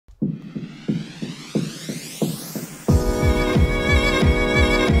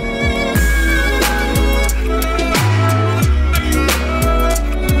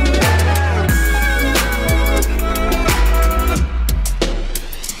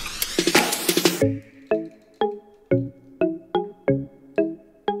Alright,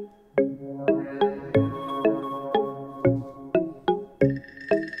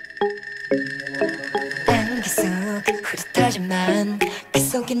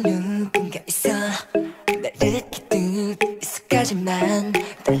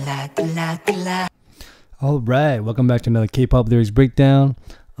 welcome back to another K-pop lyrics breakdown.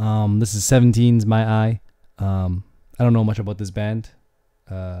 This is 17's My Eye. I don't know much about this band,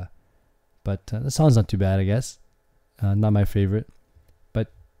 but the song's not too bad, I guess. Not my favorite,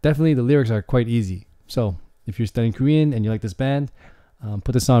 but definitely the lyrics are quite easy. So if you're studying Korean and you like this band,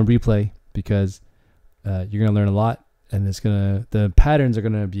 put this on replay because you're gonna learn a lot, and the patterns are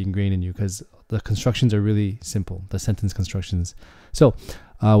gonna be ingrained in you because the constructions are really simple, the sentence constructions. So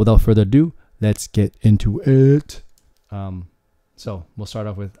without further ado, let's get into it. So we'll start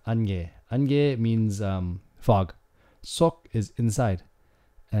off with 안개. 안개 means fog. 속 is inside,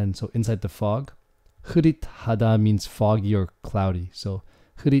 and so inside the fog. 흐릿하다 means foggy or cloudy. So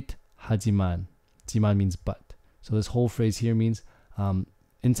흐릿하지만, 지만 means but. So this whole phrase here means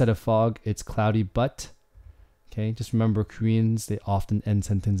inside a fog, it's cloudy but. Okay, just remember Koreans, they often end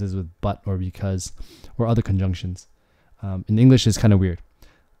sentences with but or because or other conjunctions. In English, it's kind of weird,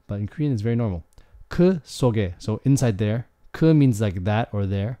 but in Korean, it's very normal. 그 속에, so inside there. 그 means like that or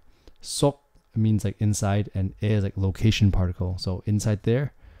there. 속 means like inside, and 에 is like location particle. So inside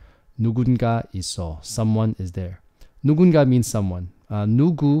there. 누군가 있어, someone is there. 누군가 means someone.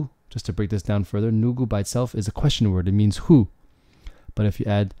 누구, just to break this down further, 누구 by itself is a question word. It means who. But if you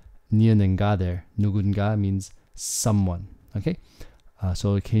add 니은가 there, 누군가 means someone. Okay,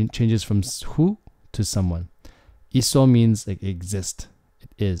 so it changes from who to someone. 있어 means like exist.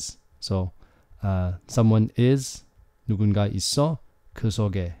 It is. So someone is, 누군가 있어, 그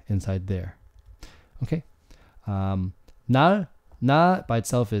속에, inside there. Okay. 날, na by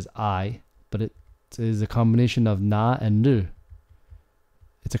itself is I, but it is a combination of na and 를.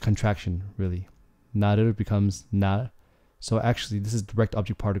 It's a contraction, really. 나를 becomes 날. So actually, this is direct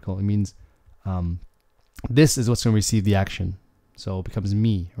object particle. It means this is what's going to receive the action. So it becomes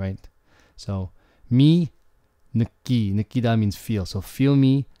me, right? So me, 느끼. 느끼다 means feel. So feel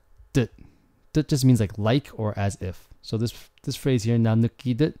me, 듯. 듯 just means like or as if. So this phrase here, 나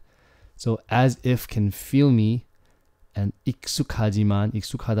느끼듯. So as if can feel me. And 익숙하지만,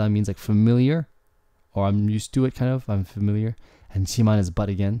 익숙하다 means like familiar, or I'm used to it, kind of, I'm familiar. And 지만 is but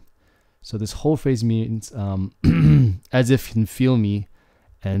again. So this whole phrase means as if can feel me,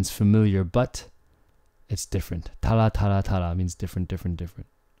 and it's familiar, but it's different. 달라, 달라, 달라 means different, different, different.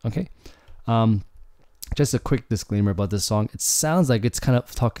 Okay. Just a quick disclaimer about this song. It sounds like it's kind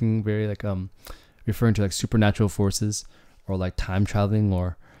of talking very like referring to like supernatural forces or like time traveling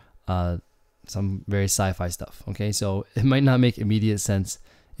or some very sci-fi stuff. Okay, so it might not make immediate sense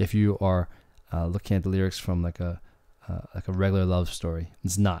if you are looking at the lyrics from like a regular love story.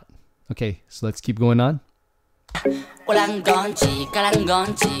 It's not. Okay, so let's keep going on. 오란 건지 까란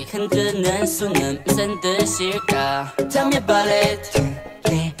건지 흔드는 손은 무슨 뜻일까? Tell me about it.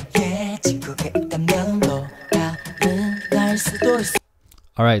 지구에 있다면 또 다른 날 수도 있어.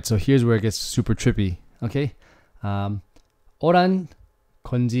 All right, so here's where it gets super trippy. Okay, 오란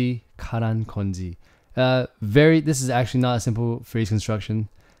건지 가란 건지. This is actually not a simple phrase construction.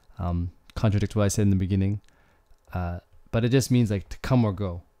 Contradicts what I said in the beginning. But it just means like to come or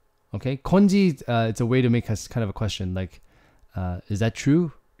go. Okay, 건지, it's a way to make us kind of a question, like, is that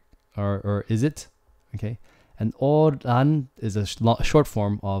true, or is it? Okay, and 오란 is a short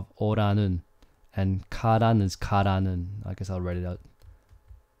form of 오라는, and 가란 is 가라는. I guess I'll write it out.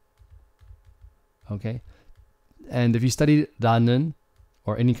 Okay, and if you study 라는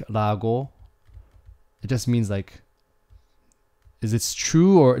or any 라고, it just means like, is it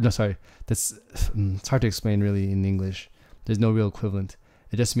true or no? Sorry, that's it's hard to explain really in English. There's no real equivalent.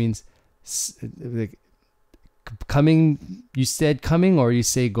 It just means like coming. You said coming or you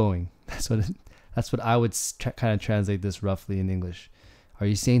say going. That's what I would kind of translate this roughly in English. Are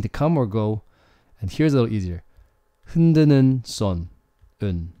you saying to come or go? And here's a little easier. 흔드는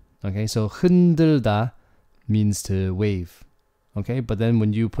손은. Okay, so 흔들다 means to wave. Okay, but then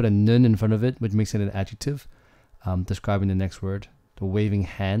when you put a 는 in front of it, which makes it an adjective, describing the next word, the waving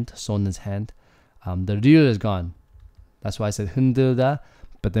hand, 손 is hand, the 를 is gone. That's why I said 흔들다,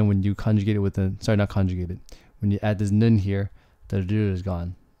 but then when you conjugate it with not conjugate it, when you add this 는 here, the 를 is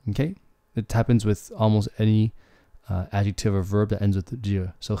gone. Okay, it happens with almost any adjective or verb that ends with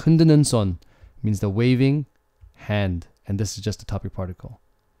를. So 흔드는 손 means the waving hand, and this is just the topic particle.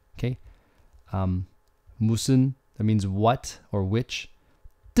 Okay, 무슨, that means what or which.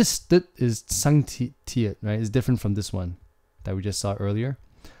 This is 상티읕, right? It's different from this one that we just saw earlier.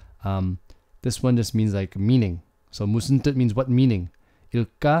 This one just means like meaning. So 무슨 뜻 means what meaning.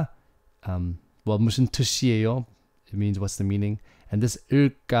 일까, well, 무슨 뜻이에요? It means what's the meaning. And this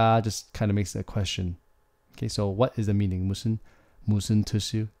일까 just kind of makes it a question. Okay, so what is the meaning? 무슨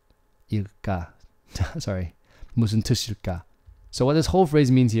뜻일까? Sorry, 무슨 뜻일까? So what this whole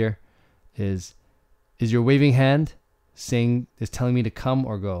phrase means here is your waving hand is telling me to come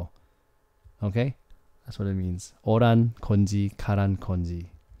or go. Okay, that's what it means. 오란 건지 가란 건지.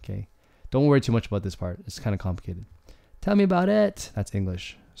 Okay, don't worry too much about this part. It's kind of complicated. Tell me about it. That's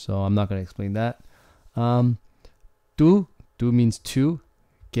English, so I'm not going to explain that. Do means two.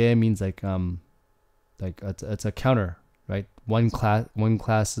 게 means like it's a counter, right? One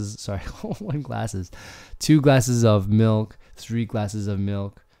glasses. 2 glasses of milk, 3 glasses of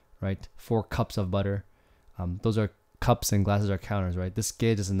milk, right? 4 cups of butter. Those are cups and glasses are counters, right? This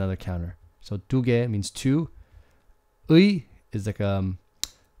게 is another counter. So 두 개 means 2. 의 is like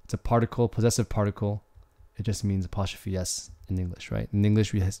it's a particle, possessive particle. It just means apostrophe s in English, right? In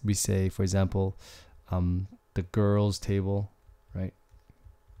English we say, for example, the girls' table, right?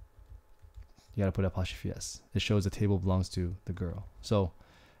 You gotta put apostrophe s. It shows the table belongs to the girl. So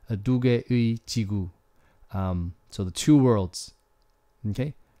두 개의 지구. So the 2 worlds.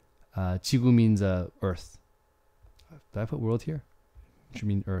 Okay? 지구 means earth. Did I put world here? It should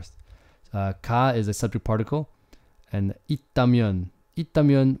mean earth. 가 is a subject particle. And 있다면,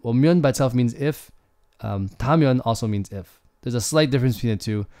 well, 면 by itself means if. 다면 also means if. There's a slight difference between the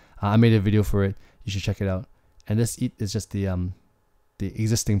two. I made a video for it. You should check it out. And this it is just the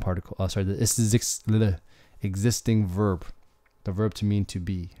existing particle. The existing verb. The verb to mean to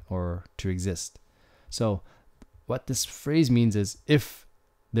be or to exist. So what this phrase means is if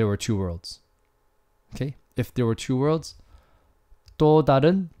there were 2 worlds. Okay? If there were 2 worlds, 또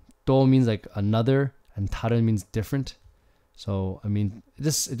다른, 또 means like another, and 다른 means different. So I mean, it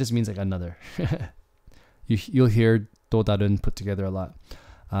just means like another. You'll hear 또 다른 put together a lot.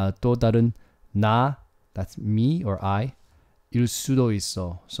 또 다른 나, that's me or I. 일 수도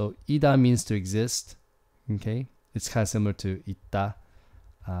있어. So 이다 means to exist. Okay, it's kind of similar to 있다,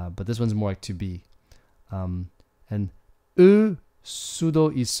 but this one's more like to be. And 을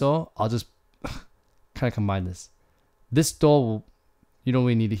수도 있어. I'll just kind of combine this. This 또 you don't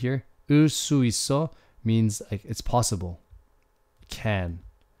really need to hear. 을 수 있어 means like it's possible. Can.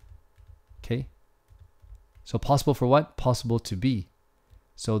 Okay. So possible for what? Possible to be.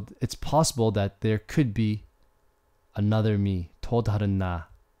 So it's possible that there could be another me. 또 다른 나.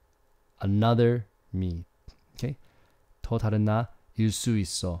 Another me. Okay? 또 다른 나일 수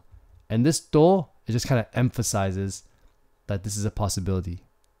있어. And this 또, it just kind of emphasizes that this is a possibility.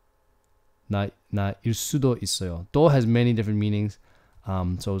 나일 수도 있어요. 또 has many different meanings.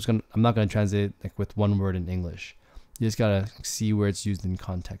 So I'm not gonna translate it like with one word in English. You just gotta see where it's used in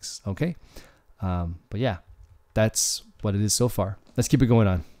context. Okay? But yeah, that's what it is so far. Let's keep it going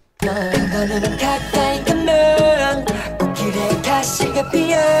on.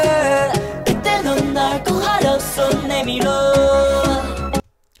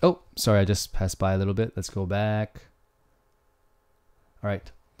 Oh, sorry, I just passed by a little bit. Let's go back. All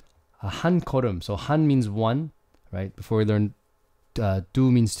right. 한 걸음. So 한 means one, right? Before we learned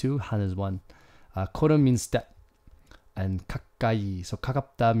두 means 2, 한 is 1. 걸음 means step. And 가까이. So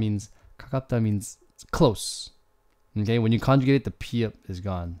가깝다 means close. Okay, when you conjugate it, the p is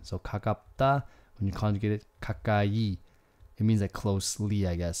gone. So 가깝다, when you conjugate it, 가까이, it means like closely,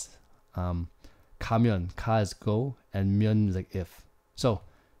 I guess. 가면, 가 is go, and 면 is like if. So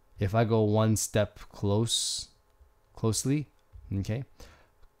if I go one step closely, okay.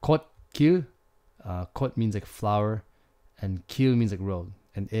 걷길, 걷 means like flower, and 길 means like road,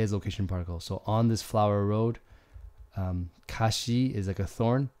 and 에 is location particle. So on this flower road, 가시 is like a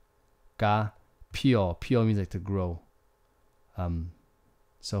thorn. 가 피어 means like to grow.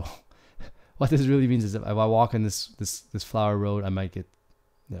 So what this really means is if I walk in this flower road, I might get,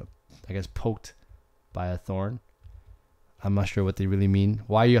 I guess, poked by a thorn. I'm not sure what they really mean.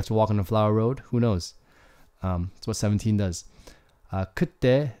 Why you have to walk on a flower road? Who knows? That's what 17 does.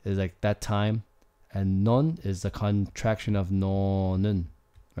 그때 is like that time, and 넌 is the contraction of 너는,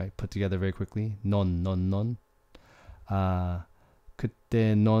 right? Put together very quickly. 넌.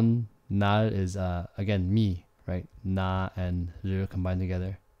 그때 넌 날 is again me, right? 나 and 를 combined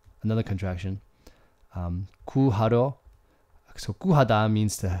together. Another contraction. 구하러. So 구하다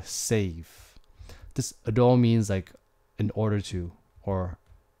means to save. This ado means like in order to, or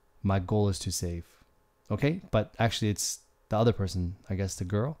my goal is to save. Okay? But actually it's the other person, I guess the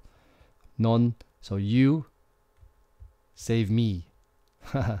girl. 넌, so you save me.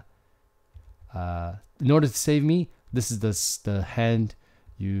 In order to save me, this is the hand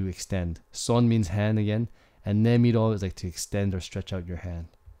you extend. Son means hand again, and 내밀어 is like to extend or stretch out your hand.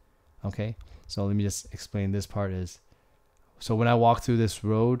 Okay, so let me just explain this part is, so when I walk through this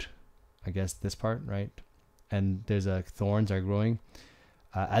road, I guess this part, right? And there's thorns are growing.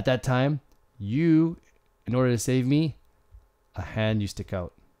 At that time, you, in order to save me, a hand you stick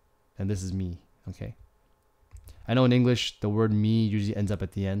out. And this is me, okay? I know in English, the word me usually ends up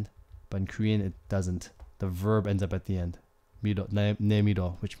at the end, but in Korean, it doesn't. The verb ends up at the end. 미도,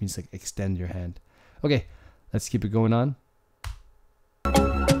 내밀어, which means like extend your hand. Okay, let's keep it going on.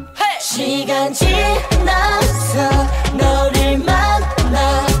 시간 지나서 너를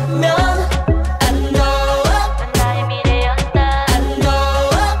만나면 I know 넌 나의 미래였다 I know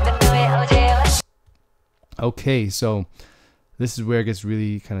넌 너의 어제였다. Okay, so this is where it gets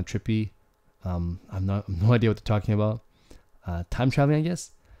really kind of trippy. I have no idea what they're talking about. Time traveling, I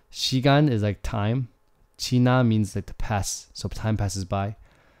guess. 시간 is like time. 지나 means like to pass, so time passes by.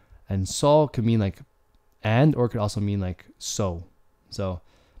 And 서 could mean like and, or it could also mean like so. So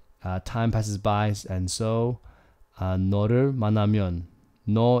time passes by, and so 너를 만나면.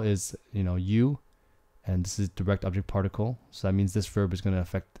 너 is, you, and this is direct object particle, so that means this verb is going to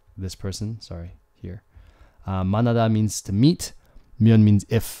affect this person. Sorry, here. 만나다 means to meet. 면 means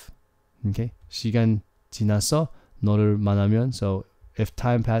if. Okay. 시간 지나서 너를 만나면. So if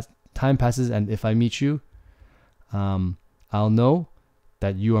time passes and if I meet you, I'll know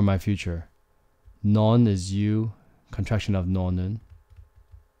that you are my future. 넌 is you, contraction of 너는.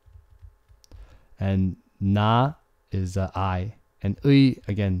 And 나 is I. And 의,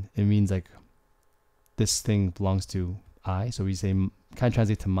 again, it means like this thing belongs to I. So we say, kind of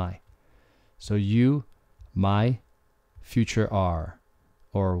translate to my. So you, my, future are.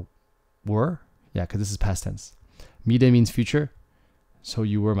 Or were? Yeah, because this is past tense. 미래 means future. So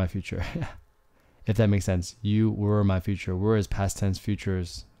you were my future. If that makes sense. You were my future. Were is past tense. Future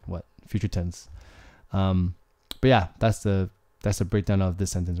is what? Future tense. But yeah, that's the breakdown of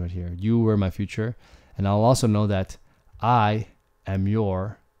this sentence right here. You were my future. And I'll also know that I am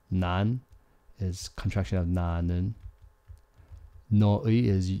your. 난 is contraction of 나는. 너의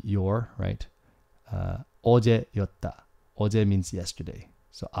is your, right? 어제였다. 어제 means yesterday.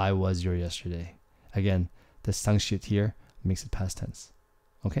 So I was your yesterday. Again, the 상시읒 here makes it past tense.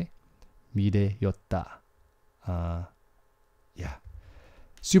 Okay? 미래였다. Yeah.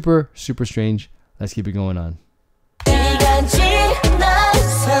 Super, super strange. Let's keep it going on. 시간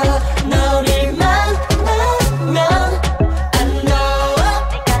지나서 너를 만나면 I know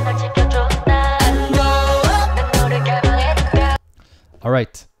네가 널 지켜줬다 I know 난 너를 결정했다. All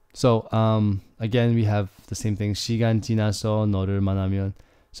right. So, again, we have the same thing. 시간 지나서 너를 만나면.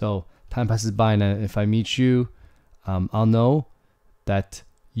 So, time passes by, and if I meet you, I'll know that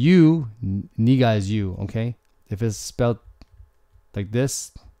you, 니가 is you, okay? If it's spelled like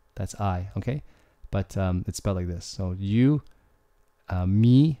this, that's I, okay? But it's spelled like this. So, you,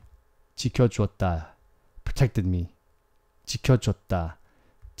 me, 지켜줬다, protected me. 지켜줬다.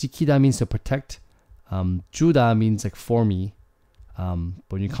 지키다 means to protect. 주다 means like for me. But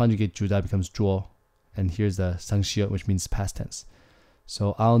when you conjugate 주다, it becomes 줘. And here's the 상시읒, which means past tense.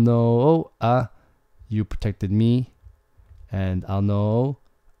 So I'll know, you protected me. And I'll know,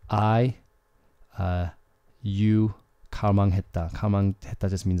 you 갈망했다. 갈망했다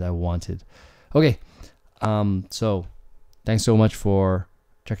just means I wanted. Okay. So thanks so much for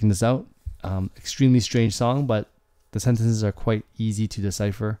checking this out. Extremely strange song, but the sentences are quite easy to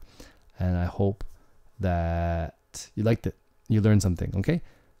decipher. And I hope that you liked it. You learned something, okay?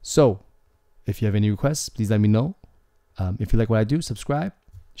 So, if you have any requests, please let me know. If you like what I do, subscribe,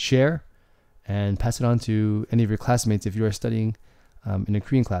 share, and pass it on to any of your classmates if you are studying in a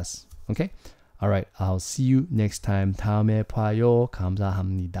Korean class, okay? All right, I'll see you next time. 다음에 봐요.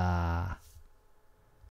 감사합니다.